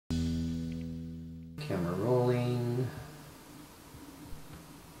Camera rolling.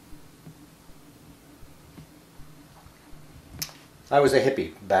 I was a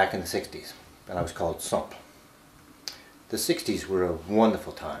hippie back in the 60s, and I was called Sump. The 60s were a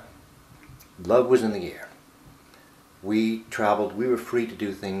wonderful time. Love was in the air. We traveled, we were free to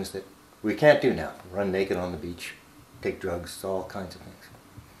do things that we can't do now. Run naked on the beach, take drugs, all kinds of things.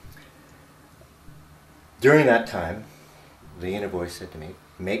 During that time, the inner voice said to me,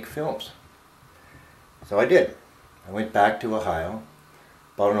 make films. So I did. I went back to Ohio,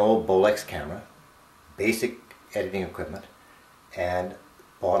 bought an old Bolex camera, basic editing equipment, and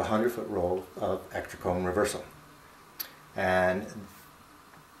bought a 100-foot roll of extra cone reversal. And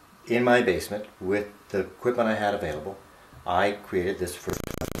in my basement, with the equipment I had available, I created this first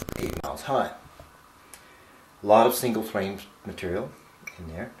 8 miles high. A lot of single frame material in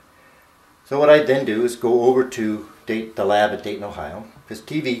there. So what I'd then do is go over to the lab at Dayton, Ohio, because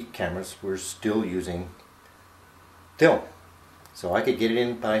TV cameras were still using film. So I could get it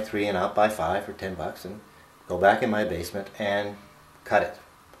in by 3 and out by 5 for $10 and go back in my basement and cut it,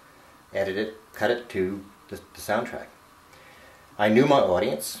 edit it, cut it to the soundtrack. I knew my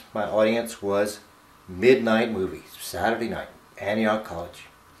audience. My audience was midnight movies, Saturday night, Antioch College.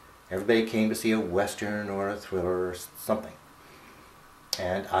 Everybody came to see a Western or a thriller or something.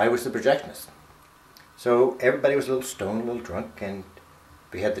 And I was the projectionist. So everybody was a little stoned, a little drunk, and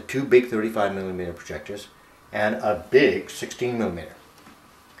we had the 2 big 35mm projectors and a big 16mm.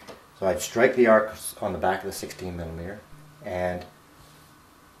 So I'd strike the arc on the back of the 16mm and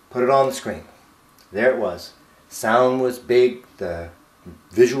put it on the screen. There it was. Sound was big, the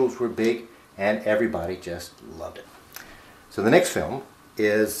visuals were big, and everybody just loved it. So the next film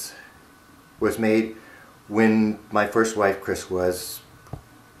was made when my first wife, Chris, was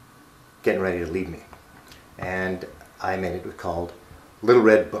getting ready to leave me. And I made it called Little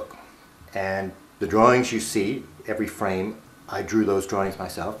Red Book. And the drawings you see, every frame, I drew those drawings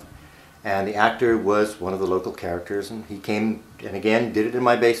myself. And the actor was one of the local characters, and he came and again did it in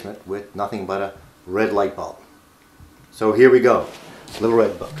my basement with nothing but a red light bulb. So here we go, Little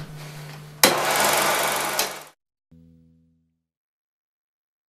Red Book.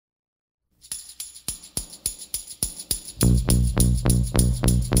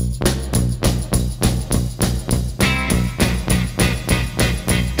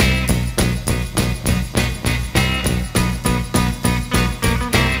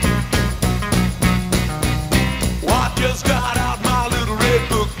 Just got out my little red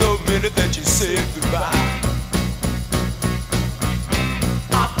book the minute that you said goodbye.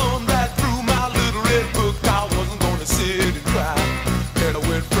 I thumbed right through my little red book. I wasn't gonna sit and cry. And I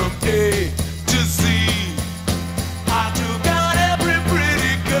went from A to Z. I took out every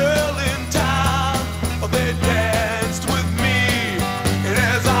pretty girl in town. They danced with me, and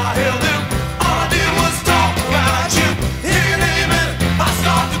as I held them, all I did was talk about you. Hear your name and I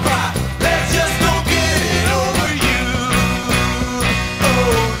start to cry. Let's just go get it over you.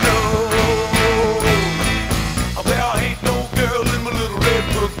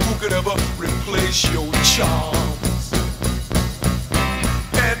 Replace your charms.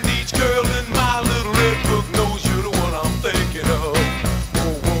 And each girl in my little red book knows you're the one I'm thinking of.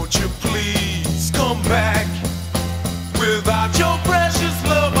 Oh, won't you please come back? Without your precious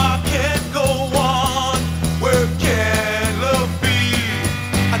love I can't go on. Where can love be?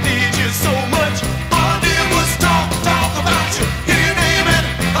 I need you so much. All I did was talk about you. Hear your name and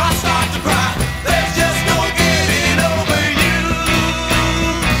I start to cry. Let's just go get it over you.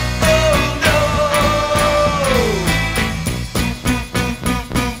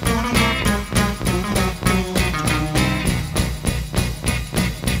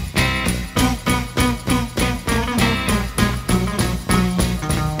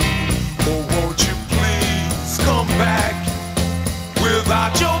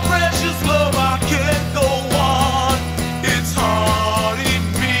 Without your precious love I can't go on. It's haunting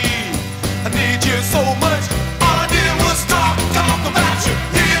me. I need you so much.